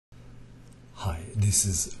Hi, this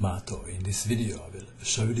is Mato. In this video I will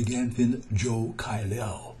show you the game between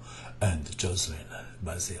Liao and Joslin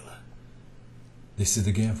Bazil. This is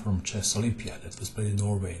the game from Chess Olympiad that was played in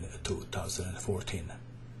Norway in 2014.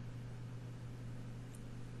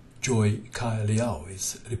 Liao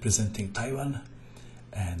is representing Taiwan,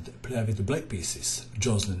 and player with the black pieces,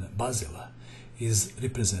 Joslin Bazil, is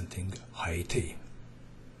representing Haiti.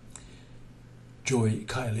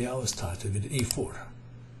 Liao started with e4.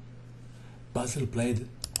 Bazil played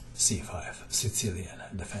c5, Sicilian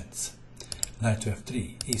defense. Knight to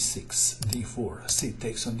f3, e6, d4, c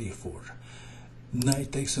takes on d4,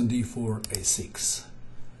 knight takes on d4, a6,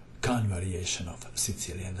 Khan variation of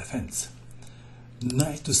Sicilian defense.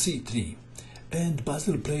 Knight to c3, and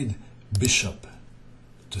Bazil played bishop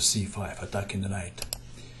to c5, attacking the knight.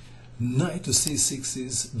 Knight to c6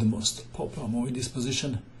 is the most popular move in this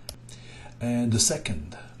position, and the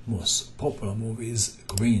second most popular move is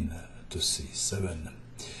queen to c7.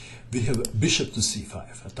 We have bishop to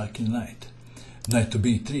c5, attacking knight. Knight to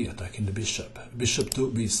b3, attacking the bishop. Bishop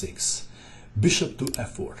to b6. Bishop to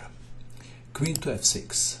f4. Queen to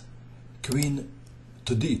f6. Queen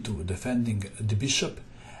to d2, defending the bishop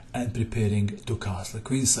and preparing to castle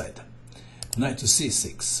queenside. Knight to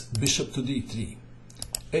c6. Bishop to d3.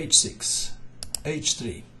 h6.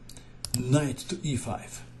 h3. Knight to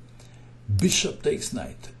e5. Bishop takes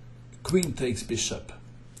knight. Queen takes bishop.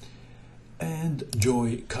 And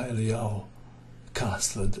Liao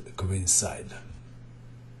castled queenside.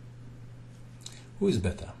 Who is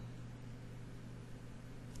better?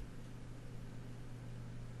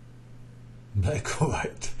 Black or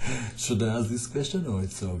white? Should I ask this question, or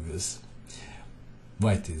it's obvious?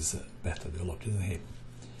 White is better developed, isn't he?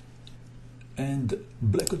 And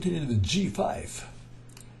black continued with g5,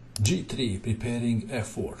 g3, preparing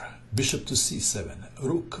f4, bishop to c7,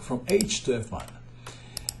 rook from h to f1,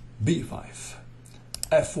 b5,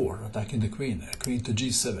 f4, attacking the queen, queen to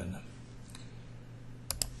g7,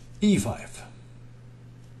 e5,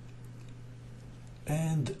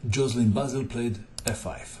 and Joslin Bazil played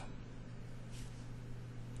f5.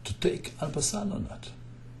 To take en passant or not?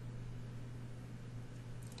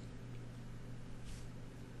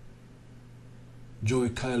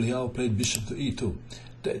 Liao played bishop to e2.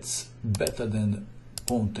 That's better than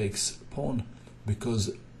pawn takes pawn,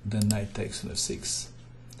 because then knight takes on f6.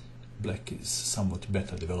 Black is somewhat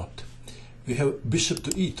better developed. We have bishop to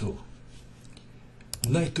e2,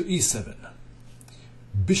 knight to e7,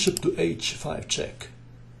 bishop to h5 check,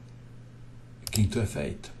 king to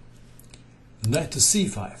f8, knight to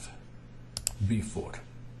c5, b4.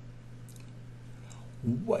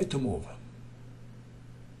 White to move.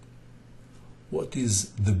 What is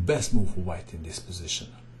the best move for white in this position?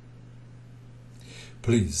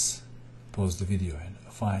 Please pause the video and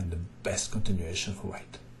find the best continuation for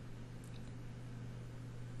white.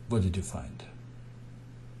 What did you find?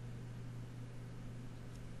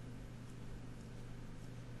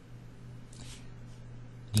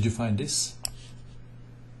 Did you find this?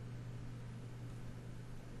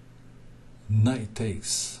 Knight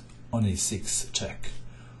takes on a6 check,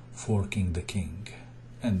 forking the king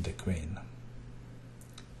and the queen.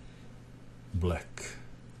 Black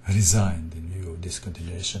resigned in view of this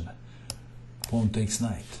continuation. Pawn takes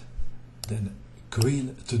knight, then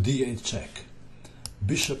queen to d8 check,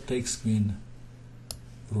 bishop takes queen,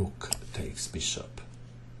 rook takes bishop,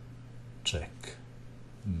 check,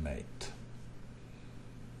 mate.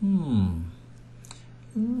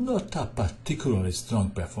 Not a particularly strong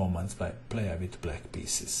performance by player with black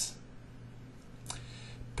pieces.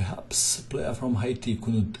 Perhaps player from Haiti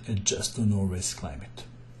couldn't adjust to Norway's climate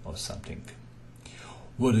or something.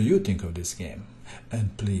 What do you think of this game?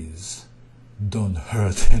 And please don't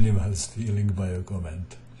hurt anyone's feeling by a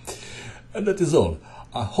comment. And that is all.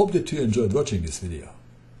 I hope that you enjoyed watching this video.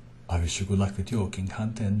 I wish you good luck with your king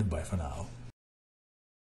hunt, and bye for now.